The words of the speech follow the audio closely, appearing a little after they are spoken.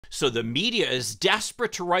So the media is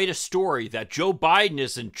desperate to write a story that Joe Biden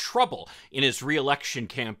is in trouble in his re-election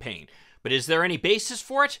campaign. But is there any basis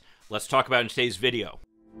for it? Let's talk about it in today's video.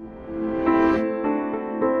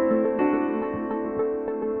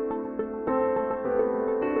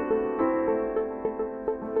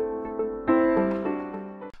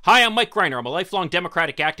 Hi, I'm Mike Greiner. I'm a lifelong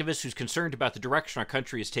Democratic activist who's concerned about the direction our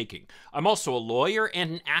country is taking. I'm also a lawyer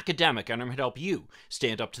and an academic, and I'm here to help you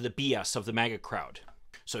stand up to the BS of the MAGA crowd.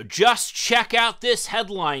 So just check out this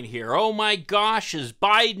headline here. Oh my gosh, is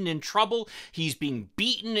Biden in trouble? He's being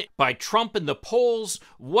beaten by Trump in the polls.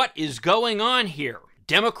 What is going on here?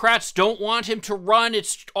 Democrats don't want him to run.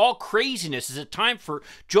 It's all craziness. Is it time for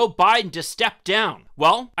Joe Biden to step down?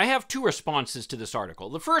 Well, I have two responses to this article.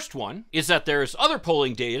 The first one is that there's other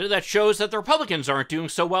polling data that shows that the Republicans aren't doing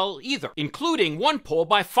so well either, including one poll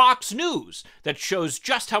by Fox News that shows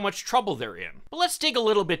just how much trouble they're in. But let's dig a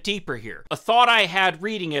little bit deeper here. A thought I had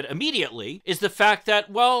reading it immediately is the fact that,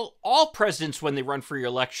 well, all presidents when they run for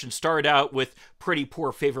re-election start out with pretty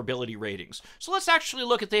poor favorability ratings. So let's actually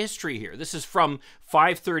look at the history here. This is from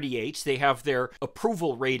 538. They have their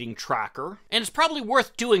approval rating tracker, and it's probably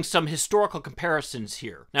worth doing some historical comparisons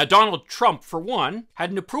here. Now, Donald Trump, for one,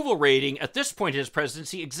 had an approval rating at this point in his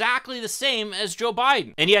presidency exactly the same as Joe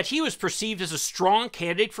Biden, and yet he was perceived as a strong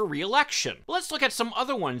candidate for re-election. Let's look at some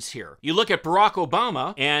other ones here. You look at Barack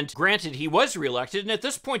Obama, and granted, he was re-elected, and at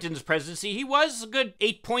this point in his presidency, he was a good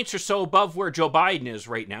 8 points or so above where Joe Biden is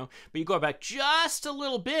right now, but you go back just a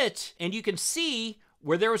little bit, and you can see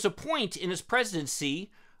where there was a point in his presidency,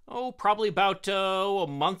 probably about a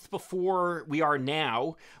month before we are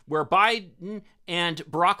now, where Biden and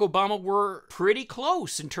Barack Obama were pretty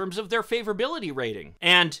close in terms of their favorability rating.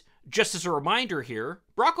 And just as a reminder here,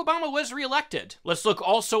 Barack Obama was reelected. Let's look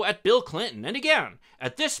also at Bill Clinton. And again,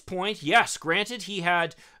 at this point, yes, granted, he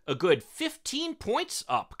had a good 15 points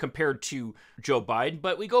up compared to Joe Biden,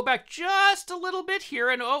 but we go back just a little bit here,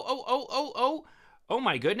 and oh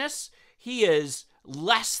my goodness, he is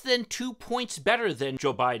less than 2 points better than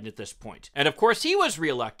Joe Biden at this point. And of course, he was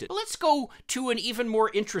reelected. But let's go to an even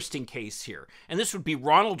more interesting case here. And this would be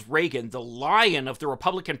Ronald Reagan, the lion of the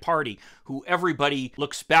Republican Party, who everybody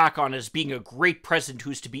looks back on as being a great president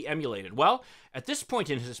who's to be emulated. Well, at this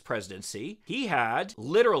point in his presidency, he had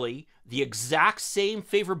literally the exact same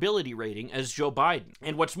favorability rating as Joe Biden.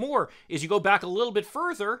 And what's more is you go back a little bit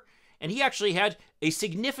further, and he actually had a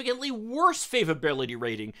significantly worse favorability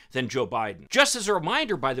rating than Joe Biden. Just as a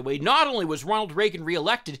reminder, by the way, not only was Ronald Reagan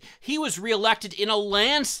reelected, he was reelected in a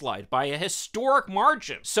landslide by a historic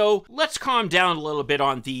margin. So let's calm down a little bit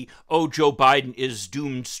on the, oh, Joe Biden is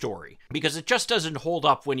doomed story, because it just doesn't hold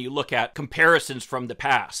up when you look at comparisons from the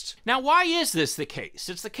past. Now, why is this the case?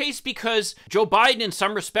 It's the case because Joe Biden, in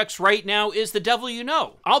some respects right now, is the devil you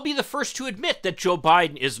know. I'll be the first to admit that Joe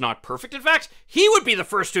Biden is not perfect. In fact, he would be the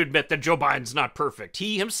first to admit that Joe Biden's not perfect.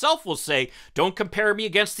 He himself will say, don't compare me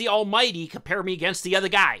against the almighty, compare me against the other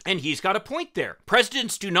guy. And he's got a point there.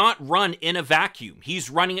 Presidents do not run in a vacuum. He's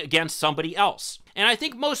running against somebody else. And I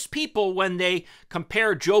think most people, when they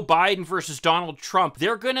compare Joe Biden versus Donald Trump,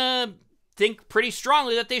 they're gonna think pretty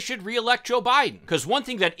strongly that they should re-elect Joe Biden. Because one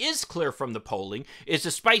thing that is clear from the polling is,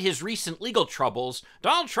 despite his recent legal troubles,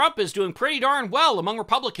 Donald Trump is doing pretty darn well among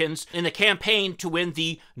Republicans in the campaign to win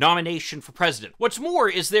the nomination for president. What's more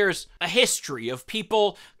is there's a history of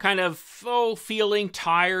people kind of feeling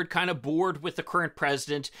tired, kind of bored with the current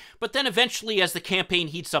president, but then eventually as the campaign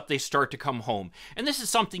heats up, they start to come home. And this is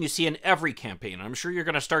something you see in every campaign. I'm sure you're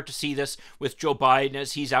going to start to see this with Joe Biden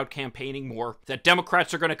as he's out campaigning more, that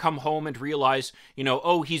Democrats are going to come home and realize,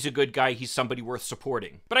 oh, he's a good guy, he's somebody worth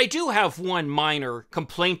supporting. But I do have one minor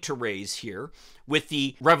complaint to raise here with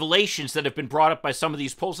the revelations that have been brought up by some of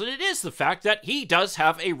these polls, and it is the fact that he does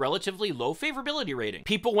have a relatively low favorability rating.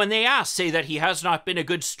 People, when they ask, say that he has not been a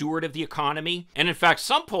good steward of the economy, and in fact,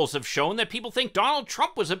 some polls have shown that people think Donald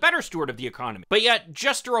Trump was a better steward of the economy. But yet,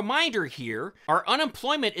 just a reminder here, our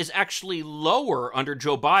unemployment is actually lower under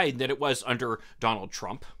Joe Biden than it was under Donald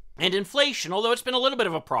Trump. And inflation, although it's been a little bit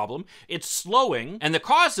of a problem, it's slowing. And the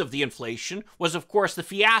cause of the inflation was, of course, the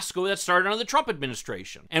fiasco that started under the Trump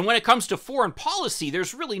administration. And when it comes to foreign policy,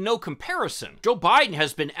 there's really no comparison. Joe Biden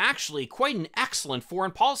has been actually quite an excellent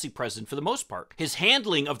foreign policy president for the most part. His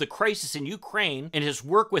handling of the crisis in Ukraine and his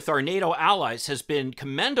work with our NATO allies has been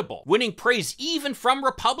commendable, winning praise even from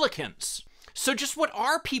Republicans. So just what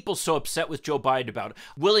are people so upset with Joe Biden about?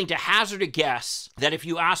 Willing to hazard a guess that if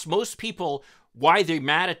you ask most people why they're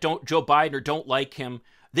mad at Joe Biden or don't like him,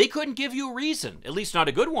 They couldn't give you a reason, at least not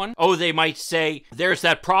a good one. Oh, they might say, there's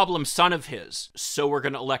that problem son of his, so we're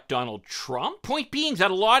going to elect Donald Trump? Point being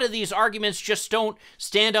that a lot of these arguments just don't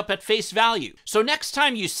stand up at face value. So next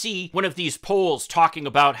time you see one of these polls talking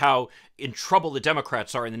about how in trouble the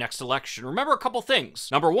Democrats are in the next election, remember a couple things.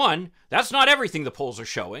 Number one, that's not everything the polls are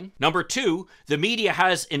showing. Number two, the media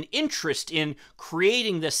has an interest in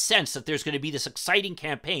creating this sense that there's going to be this exciting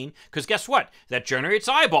campaign, because guess what? That generates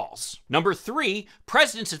eyeballs. Number three,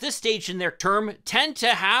 presidents at this stage in their term tend to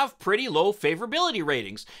have pretty low favorability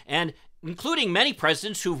ratings, and including many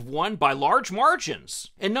presidents who've won by large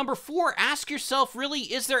margins. And number four, ask yourself, really,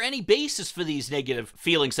 is there any basis for these negative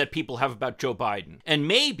feelings that people have about Joe Biden? And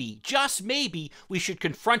maybe, just maybe, we should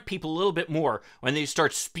confront people a little bit more when they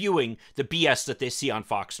start spewing the BS that they see on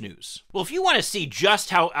Fox News. Well, if you want to see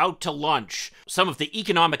just how out to lunch some of the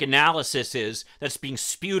economic analysis is that's being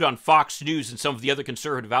spewed on Fox News and some of the other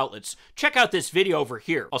conservative outlets, check out this video over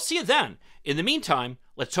here. I'll see you then. In the meantime,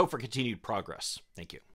 let's hope for continued progress. Thank you.